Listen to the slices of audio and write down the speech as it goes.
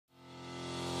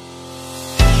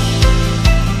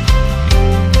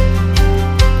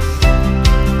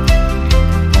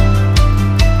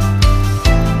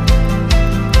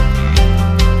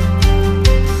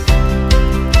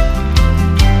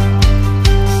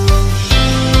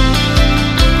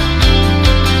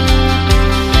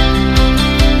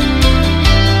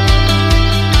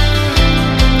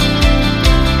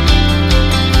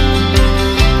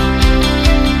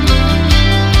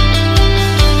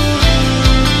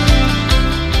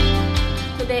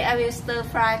stir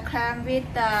fry clam with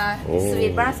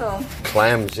sweet basil.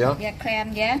 Clams, yeah. Yeah,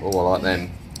 clam, yeah. Oh, I like them.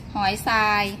 หอยทรา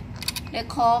ย they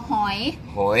call หอย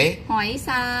Hoi. หอยท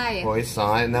ราย Hoi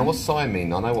sai. Now, what's sai mean?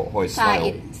 I know what hoi ทราย sai.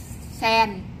 is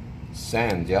sand.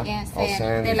 Sand, yeah. Yeah, Oh, sand.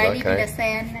 sand. They like it in Okay. the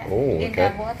sand. Oh, In okay.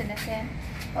 the water in the sand.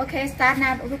 Okay, start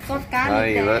now. We've got garlic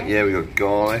Hey, there. look, yeah, we got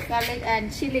garlic Garlic and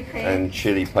chili paste. and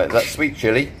chili paste. That's sweet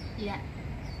chili. Yeah.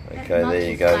 Okay, Not there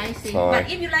you too go. spicy. Thai. But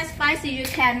if you like spicy, you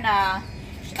can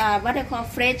what they call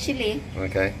fresh chili.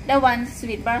 Okay. That one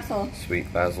sweet basil. Sweet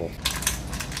basil.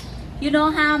 You know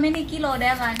how many kilo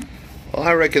that one?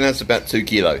 I reckon that's about 2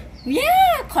 kilo.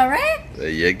 Yeah, correct.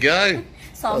 There you go. 2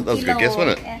 That was a good guess,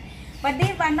 wasn't it? Yeah. But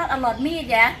this one not a lot meat,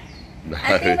 yeah. No,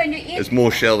 I think when you eat, it's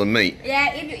more shell than meat. yeah,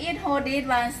 if you eat whole this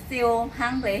one, still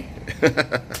hungry.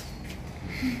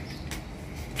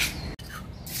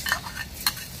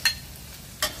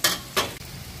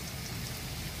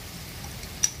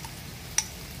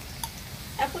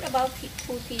 I put about 2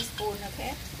 teaspoons,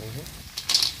 okay?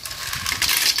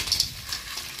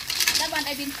 That one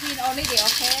I've been clean already,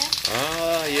 okay?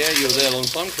 Ah, yeah, you were there a long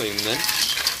time cleaning then.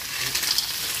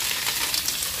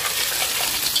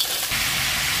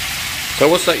 So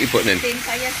what's that you're putting in? Thin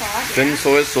soy sauce. Thin Yeah.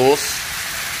 soy sauce.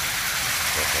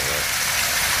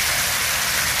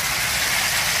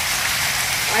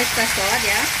 Oyster sauce,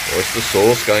 yeah. Oyster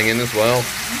sauce going in as well.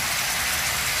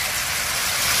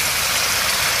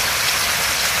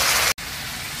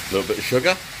 A little bit of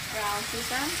sugar. Brown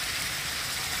sugar.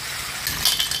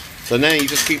 So now you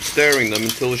just keep stirring them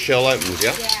until the shell opens,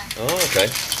 yeah? Yeah. Oh, okay.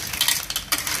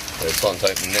 So it's starting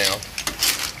to open now.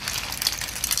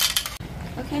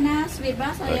 Okay, now sweet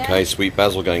basil, Okay, yeah. sweet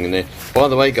basil going in there. By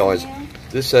the way, guys, Yeah.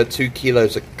 this 2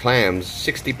 kilos of clams,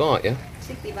 60 baht, yeah?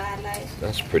 60 baht, like.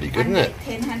 That's pretty good, isn't it?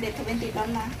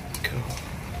 $120.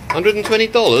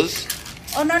 $120?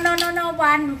 Oh, no,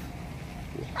 one.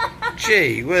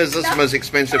 Gee, where's this the most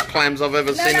expensive clams I've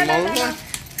ever seen in my life?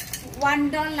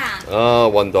 $1. Oh,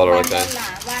 $1, okay.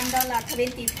 $1,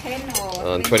 20 cents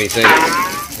or 20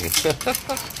 cents.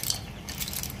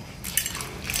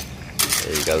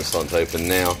 There you go, it's starting to open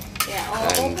now. Yeah, or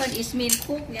And open is mean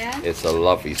cook, yeah. it's a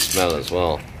lovely smell as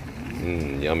well.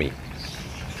 Yummy.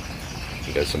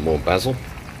 You got some more basil.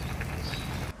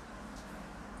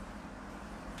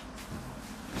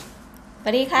 ส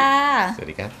วัสดีค่ะ There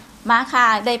you go. มาค่ะ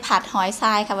ได้ผัดหอยทร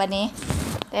ายค่ะวันนี้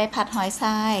ได้ผัดหอยทร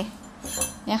าย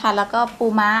เนี่ยค่ะ แล้วก็ปู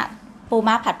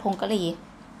ม้าผัดผงกะหรี่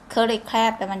curry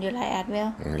crab แต่มันอยู่ไลน์แอดเวล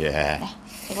Yeah.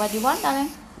 Take what you want,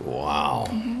 darling. Wow.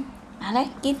 มาเลย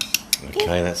กิน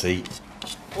Okay, let's eat.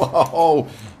 Whoa!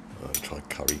 I'll try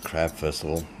curry crab first of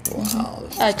all. Wow,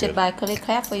 this I is just good. buy curry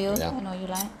crab for you. Yeah. I know you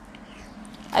like.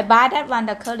 I buy that one,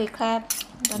 the curry crab.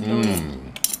 Don't do it.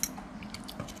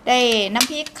 ได้น้ำ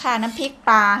พริกค่ะ น้ำพริกป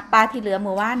ลาที่เหลือห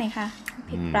มู่ว่านเนี่ยค่ะ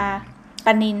พริกปล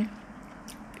านิล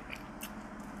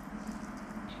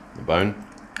The bone.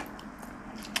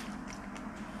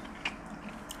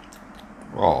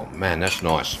 Oh man, that's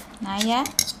nice. ไหนยะ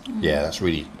Yeah, that's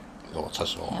really. Oh,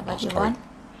 that's all. Yeah, what Nice you curry. want?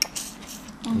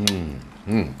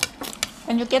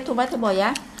 Can you get too much boy,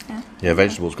 yeah? Yeah,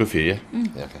 vegetables good for you. Yeah.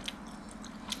 Yeah, okay.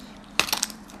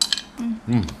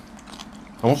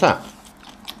 And what's that?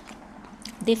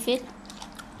 Deep fish.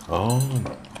 Oh,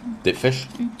 dip fish.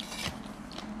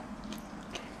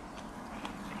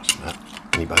 What's that?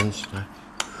 Any bones? No.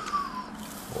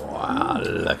 Wow,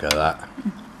 look at that.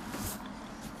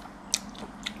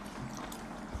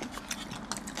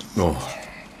 Oh.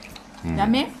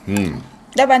 Yummy?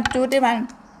 That one juice, that one.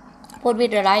 Put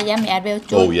with the rice, yummy as well.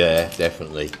 Juice. Oh yeah,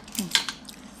 definitely.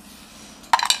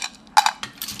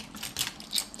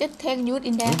 Just take juice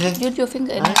in there. Okay. Use your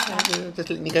finger in there. Just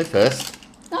let me go first.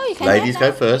 No, you can. Ladies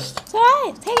go first. It's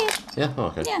alright. Take it. Yeah. Oh,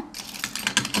 okay. Yeah.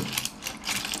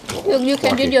 You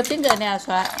can Crikey. use your finger now,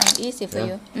 so it's easy for Yeah.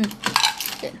 you.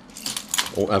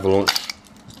 Oh, avalanche.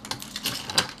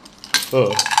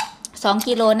 Oh. 2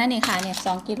 กิโลนั่นนี่ค่ะเนี่ย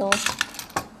2 กิโล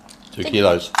 2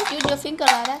 kilos. Use your finger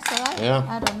like that, so right?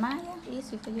 Yeah. I don't mind. Yeah,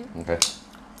 easy for you. Okay.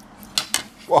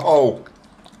 Whoa.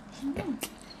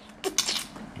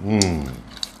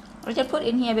 I just put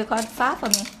in here because far for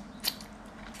me.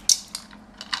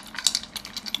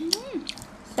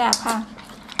 แซ่บค่ะ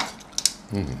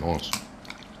Nice.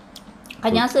 ข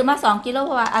ยันซื้อมา2 กิโลเพ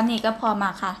ราะว่าอันนี้ก็พอมา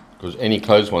ค่ะ Because any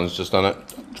closed ones, just don't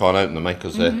try and open them, mate,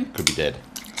 because they could be dead.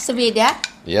 Sweet, yeah?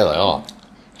 Yeah, they are.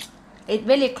 It's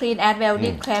very clean as well.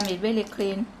 This clam is very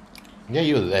clean. Yeah,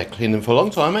 you were there cleaning for a long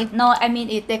time, mate. No, I mean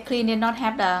they clean. They not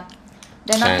have the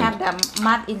Sand. have the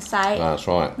mud inside. That's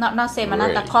right. Not same Really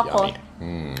another cockroach.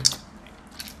 yummy.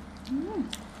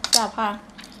 จ้าค่ะ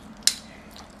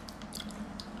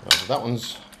That one's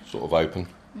sort of open.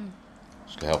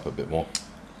 just to help a bit more.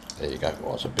 There you go.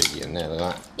 Oh, it's a biggie in there, look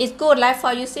at that. It's good like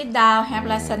for you sit down have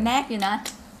like snack you know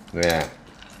Yeah.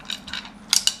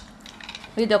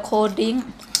 with the cold drink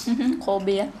cold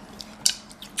beer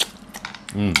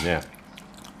Yeah.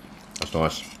 That's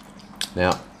nice.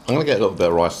 Now, I'm going to get a little bit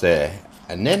of rice there,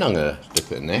 and then I'm going to dip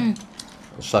it in there.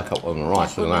 I'll soak up on the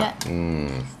rice, look at that.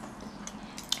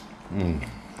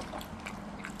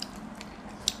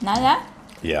 Nice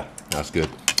Yeah, that's good.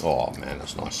 Oh man,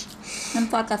 that's nice. น้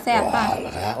ำซอสกระแซ่บป่ะ Wow,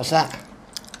 look at that. What's that?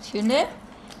 ชิมดิ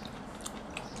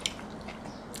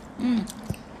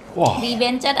Wow. We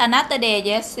went just another day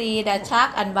yes see the Chuck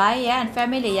and Bai yeah and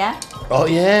family yeah Oh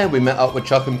yeah, we met up with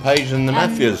Chuck and Paige and the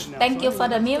Matthews. Thank you for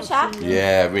the meal Chuck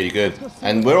Yeah, really good.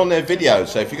 And we're on their video,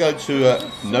 so if you go to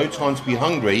No Time to Be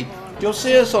Hungry, you'll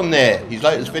see us on there. His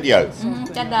latest video.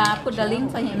 just put the link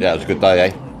for him Yeah, it was a good day,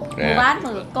 eh? หมู่บ้าน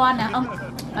มือก่อนนะ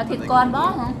อาทิตย์ก่อนบ่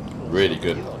ฮะ Really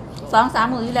good.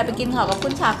 2-3 มื้ออยู่แล้วไปกินข้าวกับคุ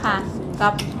ณชักค่ะกั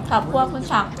บครอบครัวคุณ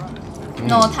ชัก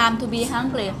No time to be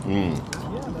hungry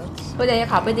ผู้ใดจะ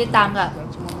เข้าไปติดตามก็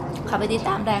เข้าไปติดต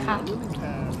ามได้ค่ะ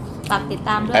ฝากติดต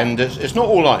ามด้วย And it's not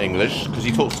all like English, because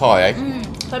he talks Thai, eh?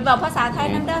 เพิ่นบอกภาษาไทย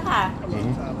นำเด้อค่ะ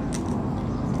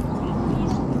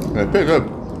Yeah, pretty good.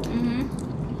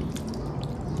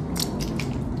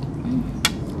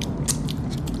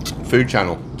 Food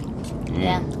channel.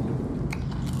 Yeah.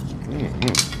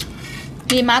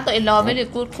 He mother-in-law very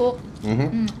good cook.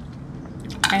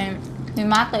 And he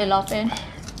mother-in-law friend.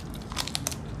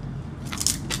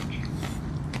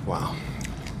 Wow.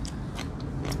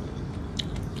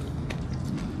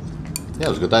 Yeah,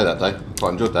 it was a good day that day.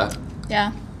 Quite enjoyed that. Yeah.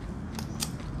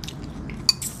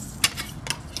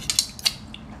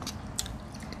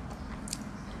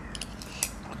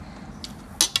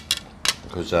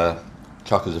 Because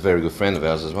Chuck is a very good friend of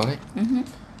ours as well, eh?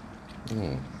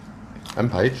 And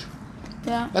Paige.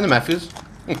 Yeah. And the Matthews.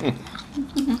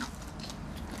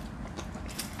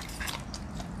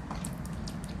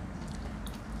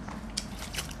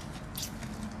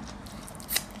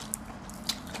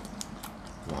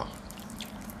 Wow.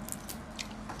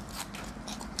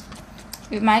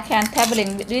 We might can traveling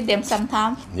with them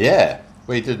sometime. Yeah,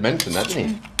 well, he did mention that, didn't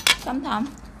he? Sometime.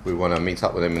 We want to meet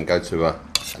up with him and go to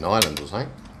an island or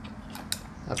something.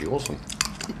 That'd be awesome.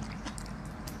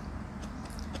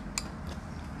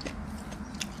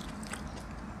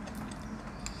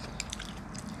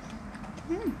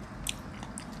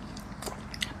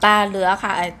 Pla เหลือค่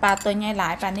ะไอ้ปลาตัวใหญ่หลา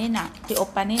ยปลานี่น่ะที่อบ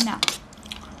ปลานี่น่ะ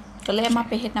ก็เลยเอามาไ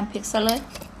ปเฮ็ดน้ำพริกซะเลย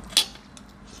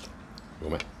รู้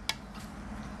ไหม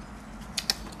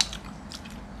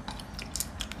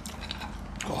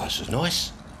Oh, this is nice.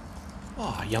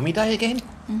 Oh, yummy day again.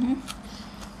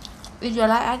 Is your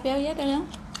light out well yet, Daniel?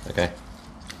 Okay.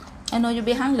 I know you'll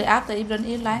be hungry after you don't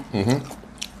eat right.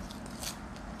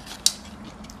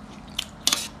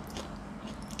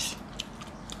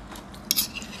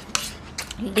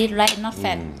 Did right, not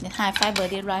fat. High fiber,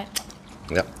 did right.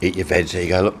 Yep, eat your veg. There you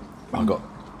go, look. I've got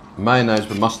mayonnaise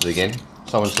with mustard again.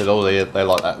 Someone said, oh, they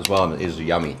like that as well, and it is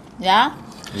yummy. Yeah?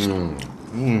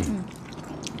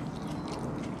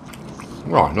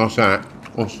 Right, nice that.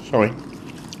 Oh, sorry.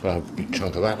 Got a big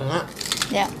chunk of that and that.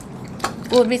 Yeah.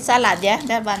 Good with salad, yeah,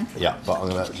 that one. Yeah, but I'm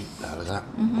going to have that.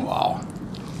 Wow.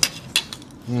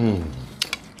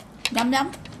 Yum, yum.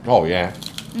 Oh, yeah.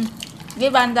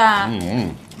 This one, the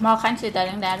more country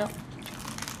than that, look.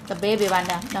 The baby one,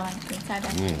 the one inside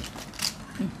that.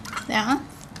 Yeah.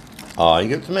 Oh, you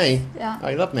give it to me? Yeah. Oh,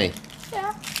 you love me?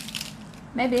 Yeah.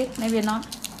 Maybe not.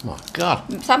 My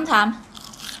God. Sometimes.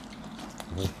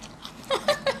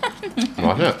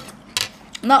 Right, isn't it?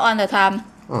 Not all the time.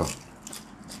 Oh.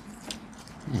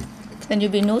 Then you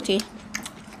be naughty.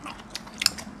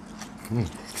 You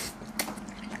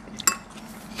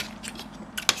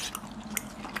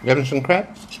having some crab?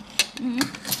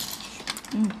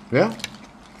 Yeah?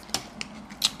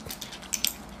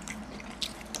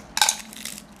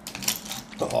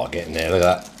 Oh, getting there, look at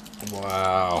that.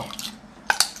 Wow.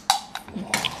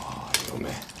 Oh,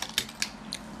 yummy.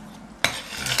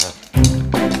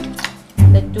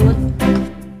 The juice.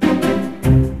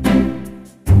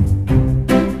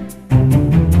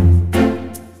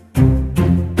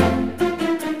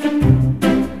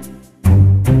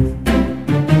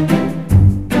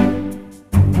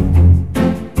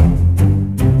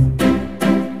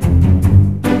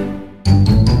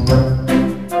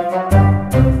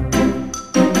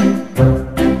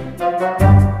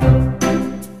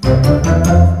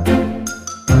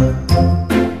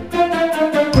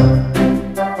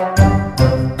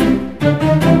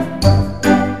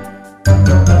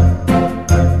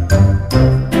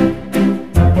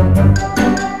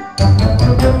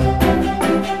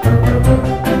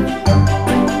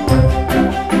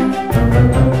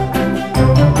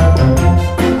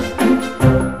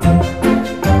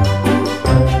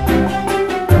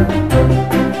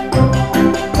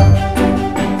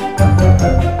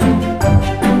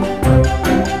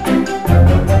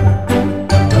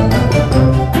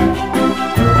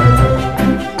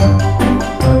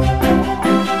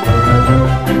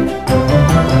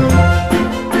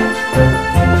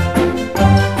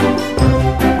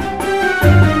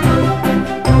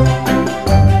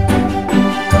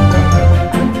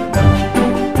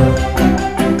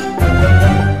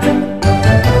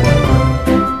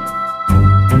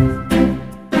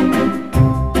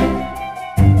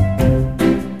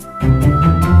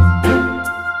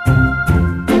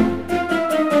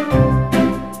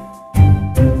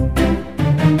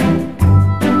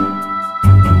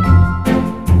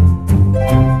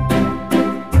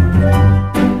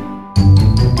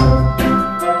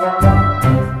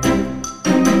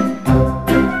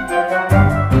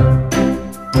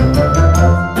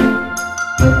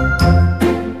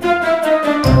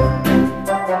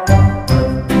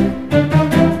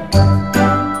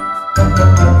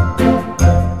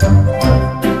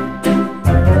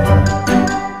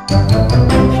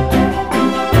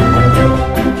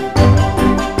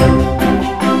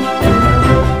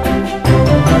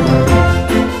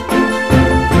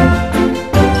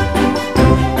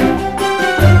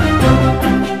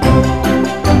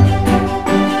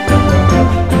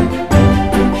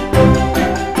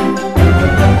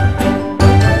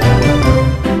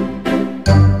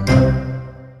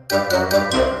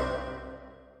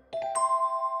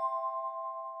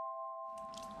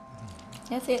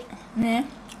 That's it เนี่ย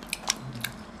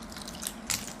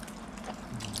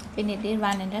finish this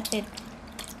one and that's it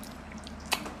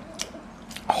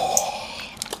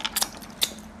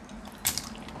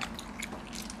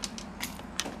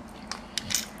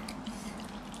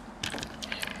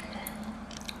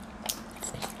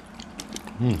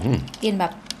กินแบ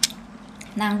บ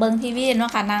นางเบิงทีวีเนา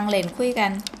ะค่ะนางเล่นคุยกั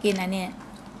นกินอันนี้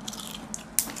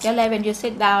ก็เลยเป็น you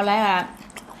sit down แล้วอะ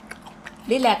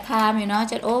relax time you know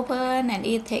just open and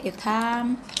eat take your time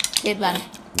this one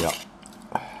Yeah.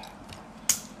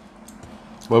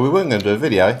 Well, we weren't going to do a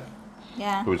video.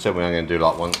 yeah We said we were going to do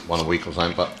like one a week or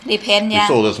something, but depend we yeah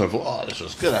saw this and we thought, oh, this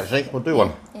is good actually. We'll do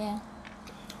one. yeah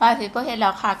พอสิพอเห็นแล้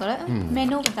วค่ะก็เลยเม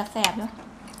นูเป็นตาแสบด้วย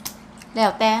แล้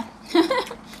วแต่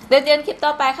เดี๋ยวคลิปต่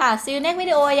อไปค่ะ see you next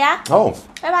video ยะ Oh,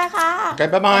 บ๊ายบายค่ะ okay,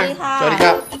 สวัส bye-bye. ดีค่ะ Sorry,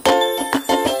 Kat.